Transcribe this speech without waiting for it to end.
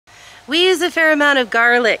We use a fair amount of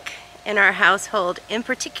garlic in our household, in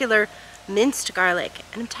particular minced garlic,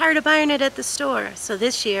 and I'm tired of buying it at the store. So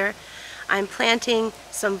this year I'm planting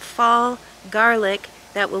some fall garlic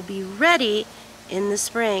that will be ready in the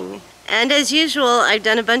spring. And as usual, I've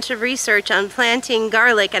done a bunch of research on planting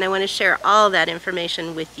garlic, and I want to share all that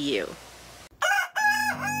information with you.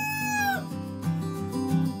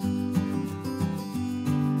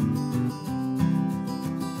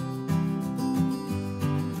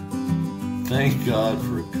 Thank God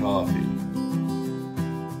for coffee.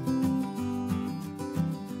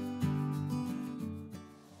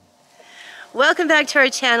 Welcome back to our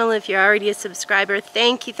channel. If you're already a subscriber,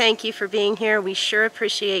 thank you for being here. We sure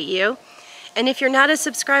appreciate you. And if you're not a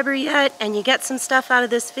subscriber yet and you get some stuff out of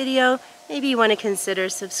this video, maybe you want to consider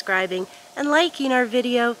subscribing and liking our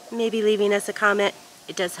video, maybe leaving us a comment.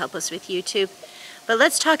 It does help us with YouTube. But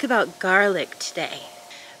let's talk about garlic today.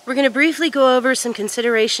 We're going to briefly go over some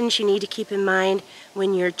considerations you need to keep in mind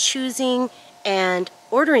when you're choosing and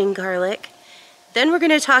ordering garlic. Then we're going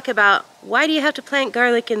to talk about why do you have to plant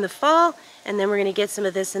garlic in the fall, and then we're going to get some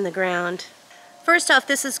of this in the ground. First off,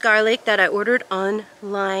 this is garlic that I ordered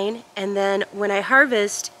online, and then when I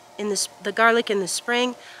harvest the garlic in the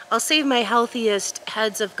spring, I'll save my healthiest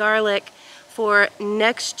heads of garlic for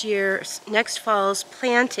next fall's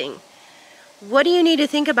planting. What do you need to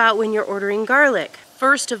think about when you're ordering garlic?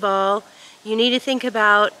 First of all, you need to think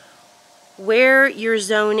about where your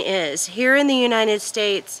zone is. Here in the United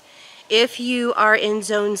States, if you are in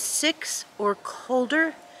zone 6 or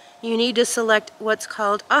colder, you need to select what's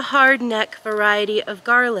called a hard neck variety of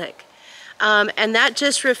garlic. And that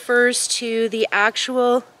just refers to the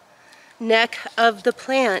actual neck of the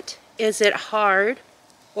plant. Is it hard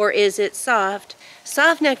or is it soft?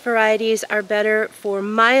 Soft neck varieties are better for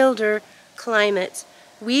milder climates.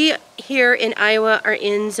 We here in Iowa are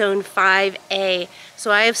in zone 5A,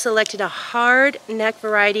 so I have selected a hard neck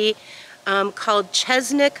variety called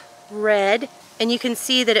Chestnut Red, and you can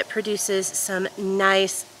see that it produces some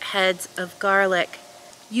nice heads of garlic.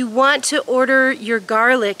 You want to order your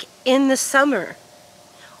garlic in the summer.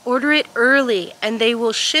 Order it early and they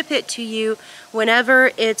will ship it to you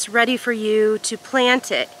whenever it's ready for you to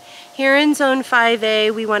plant it. Here in Zone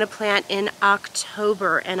 5A, we want to plant in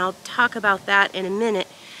October, and I'll talk about that in a minute.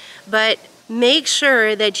 But make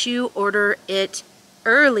sure that you order it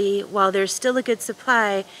early while there's still a good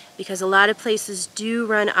supply, because a lot of places do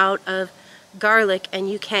run out of garlic and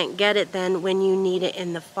you can't get it then when you need it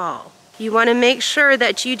in the fall. You want to make sure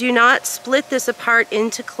that you do not split this apart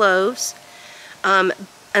into cloves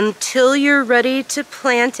until you're ready to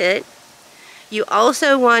plant it. You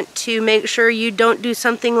also want to make sure you don't do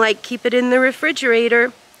something like keep it in the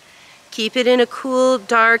refrigerator. Keep it in a cool,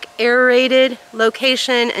 dark, aerated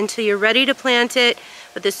location until you're ready to plant it.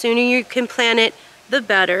 But the sooner you can plant it, the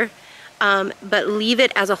better. But leave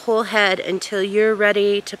it as a whole head until you're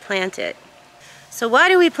ready to plant it. So why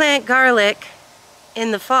do we plant garlic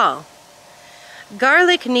in the fall?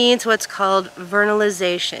 Garlic needs what's called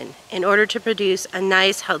vernalization in order to produce a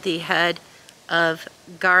nice, healthy head of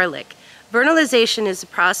garlic. Vernalization is a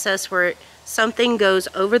process where something goes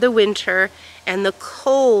over the winter and the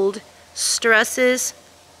cold stresses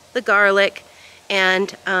the garlic,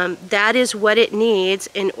 and that is what it needs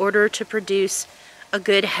in order to produce a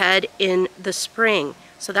good head in the spring.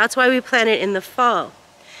 So that's why we plant it in the fall.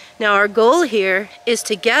 Now our goal here is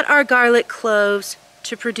to get our garlic cloves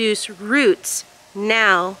to produce roots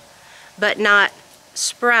now, but not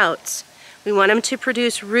sprouts. We want them to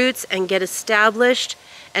produce roots and get established,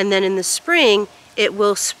 and then in the spring it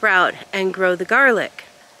will sprout and grow the garlic.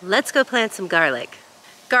 Let's go plant some garlic.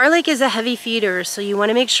 Garlic is a heavy feeder, so you want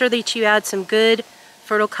to make sure that you add some good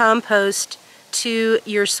fertile compost to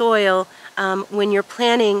your soil when you're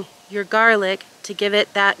planting your garlic to give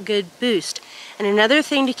it that good boost. And another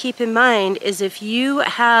thing to keep in mind is if you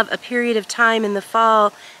have a period of time in the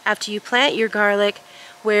fall after you plant your garlic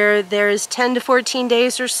where there's 10 to 14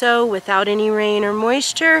 days or so without any rain or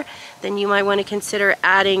moisture, then you might want to consider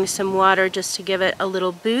adding some water just to give it a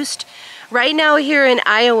little boost. Right now here in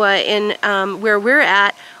Iowa, where we're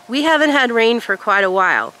at, we haven't had rain for quite a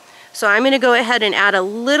while. So I'm going to go ahead and add a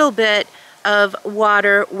little bit of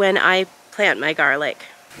water when I plant my garlic.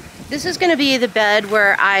 This is going to be the bed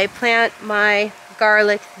where I plant my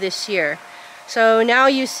garlic this year. So now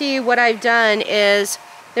you see what I've done is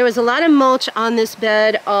there was a lot of mulch on this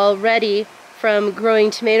bed already from growing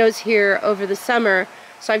tomatoes here over the summer.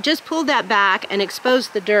 So I've just pulled that back and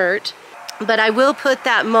exposed the dirt, but I will put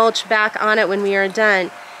that mulch back on it when we are done.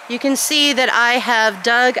 You can see that I have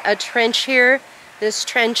dug a trench here. This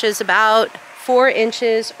trench is about 4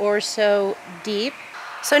 inches or so deep.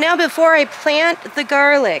 So now before I plant the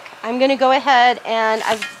garlic, I'm going to go ahead and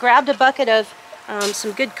I've grabbed a bucket of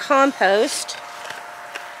some good compost.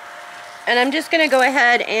 And I'm just going to go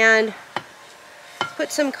ahead and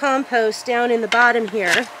put some compost down in the bottom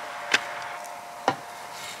here.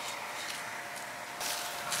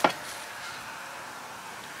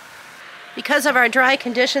 Because of our dry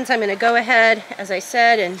conditions, I'm going to go ahead, as I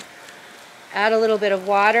said, and add a little bit of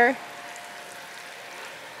water.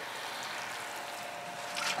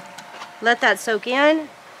 Let that soak in.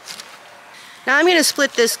 Now I'm going to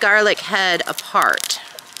split this garlic head apart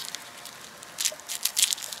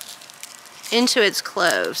into its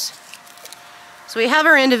cloves. So we have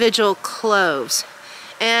our individual cloves.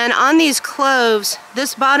 And on these cloves,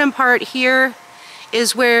 this bottom part here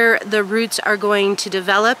is where the roots are going to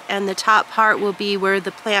develop, and the top part will be where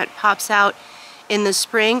the plant pops out in the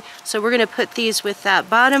spring. So we're going to put these with that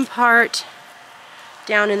bottom part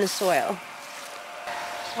down in the soil.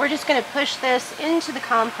 So we're just going to push this into the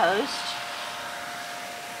compost.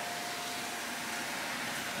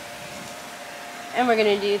 And we're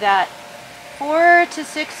going to do that 4 to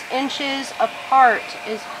 6 inches apart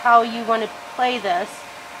is how you want to play this.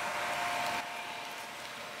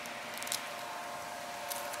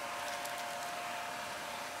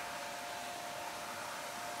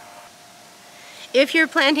 If you're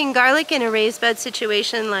planting garlic in a raised bed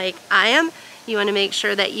situation like I am, you want to make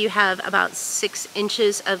sure that you have about 6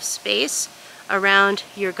 inches of space around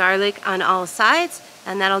your garlic on all sides,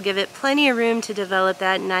 and that'll give it plenty of room to develop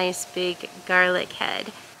that nice big garlic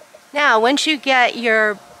head. Now, once you get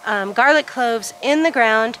your garlic cloves in the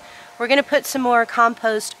ground, we're going to put some more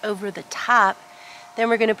compost over the top. Then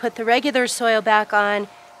we're going to put the regular soil back on.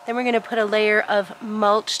 Then we're going to put a layer of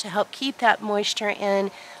mulch to help keep that moisture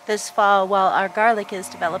in this fall while our garlic is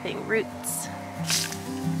developing roots.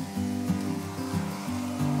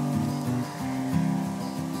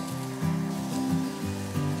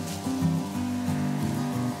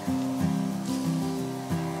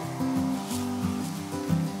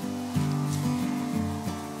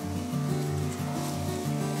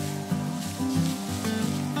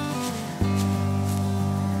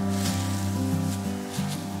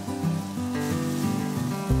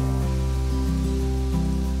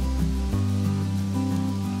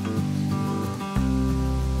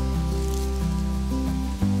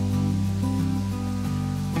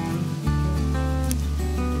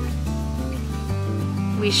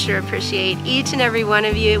 We sure appreciate each and every one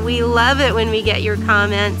of you. We love it when we get your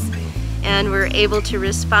comments and we're able to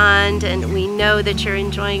respond, and we know that you're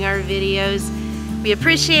enjoying our videos. We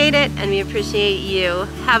appreciate it, and we appreciate you.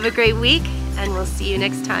 Have a great week, and we'll see you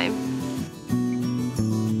next time.